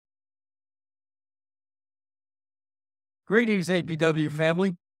Greetings, APW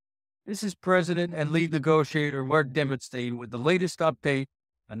family. This is President and Lead Negotiator Mark Dimmonstein with the latest update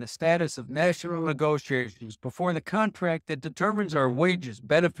on the status of national negotiations before the contract that determines our wages,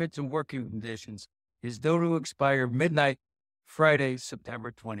 benefits, and working conditions is due to expire midnight, Friday,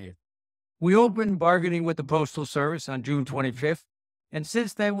 September 20th. We opened bargaining with the Postal Service on June 25th, and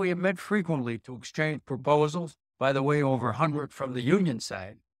since then we have met frequently to exchange proposals, by the way, over 100 from the union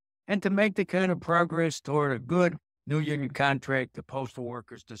side, and to make the kind of progress toward a good new union contract the postal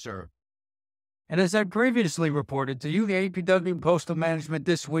workers deserve. And as I previously reported to you, the APW and Postal Management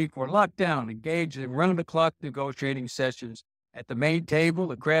this week were locked down, engaged in round-the-clock negotiating sessions at the main table,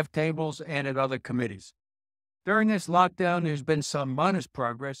 the craft tables, and at other committees. During this lockdown, there's been some modest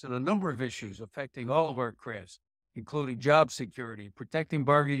progress on a number of issues affecting all of our crafts, including job security, protecting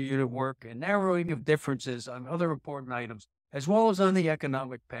bargaining unit work, and narrowing of differences on other important items, as well as on the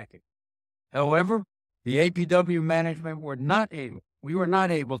economic package. However, the APW management were not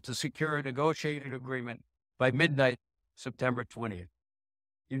able to secure a negotiated agreement by midnight, September 20th.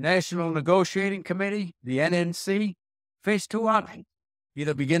 The National Negotiating Committee, the NNC, faced two options: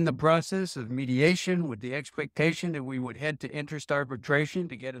 either begin the process of mediation with the expectation that we would head to interest arbitration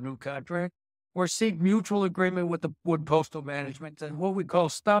to get a new contract, or seek mutual agreement with the Postal Management and what we call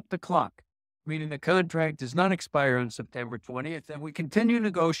stop the clock, meaning the contract does not expire on September 20th and we continue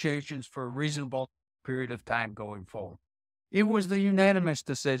negotiations for a reasonable period of time going forward. It was the unanimous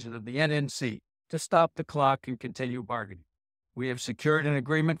decision of the NNC to stop the clock and continue bargaining. We have secured an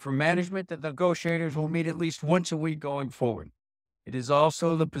agreement from management that negotiators will meet at least once a week going forward. It is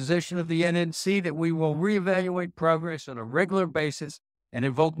also the position of the NNC that we will reevaluate progress on a regular basis and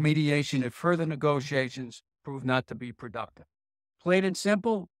invoke mediation if further negotiations prove not to be productive. Plain and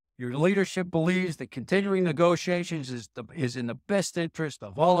simple, your leadership believes that continuing negotiations is in the best interest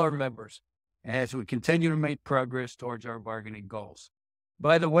of all our members as we continue to make progress towards our bargaining goals.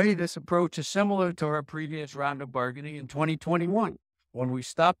 By the way, this approach is similar to our previous round of bargaining in 2021, when we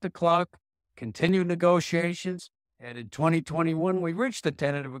stopped the clock, continued negotiations, and in 2021, we reached a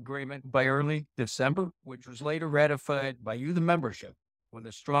tentative agreement by early December, which was later ratified by you, the membership, with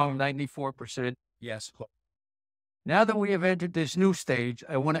a strong 94% yes vote. Now that we have entered this new stage,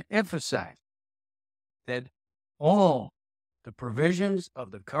 I want to emphasize that all the provisions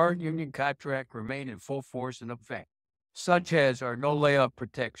of the current union contract remain in full force and effect, such as our no layoff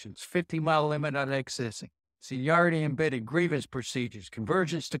protections, 50-mile limit on accessing, seniority and bidding, grievance procedures,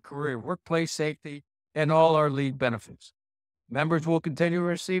 convergence to career, workplace safety, and all our leave benefits. Members will continue to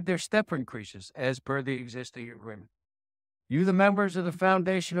receive their step increases as per the existing agreement. You, the members, are the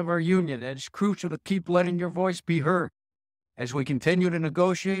foundation of our union, and it's crucial to keep letting your voice be heard. As we continue to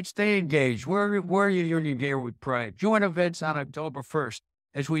negotiate, stay engaged. Wear your union gear with pride. Join events on October 1st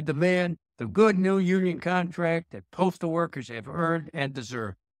as we demand the good new union contract that postal workers have earned and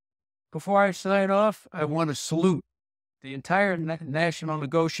deserve. Before I sign off, I want to salute the entire national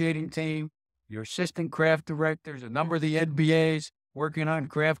negotiating team, your assistant craft directors, a number of the NBAs working on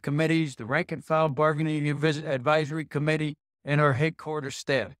craft committees, the rank and file bargaining advisory committee, and our headquarters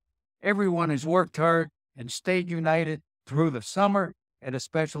staff. Everyone has worked hard and stayed united through the summer, and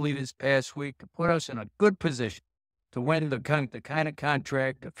especially this past week, to put us in a good position to win the kind of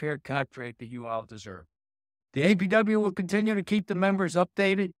contract, a fair contract that you all deserve. The APW will continue to keep the members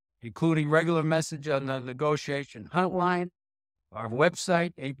updated, including regular message on the negotiation hotline, our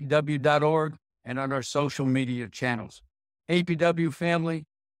website, apw.org, and on our social media channels. APW family,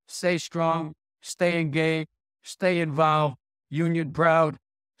 stay strong, stay engaged, stay involved, union proud,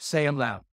 say it loud.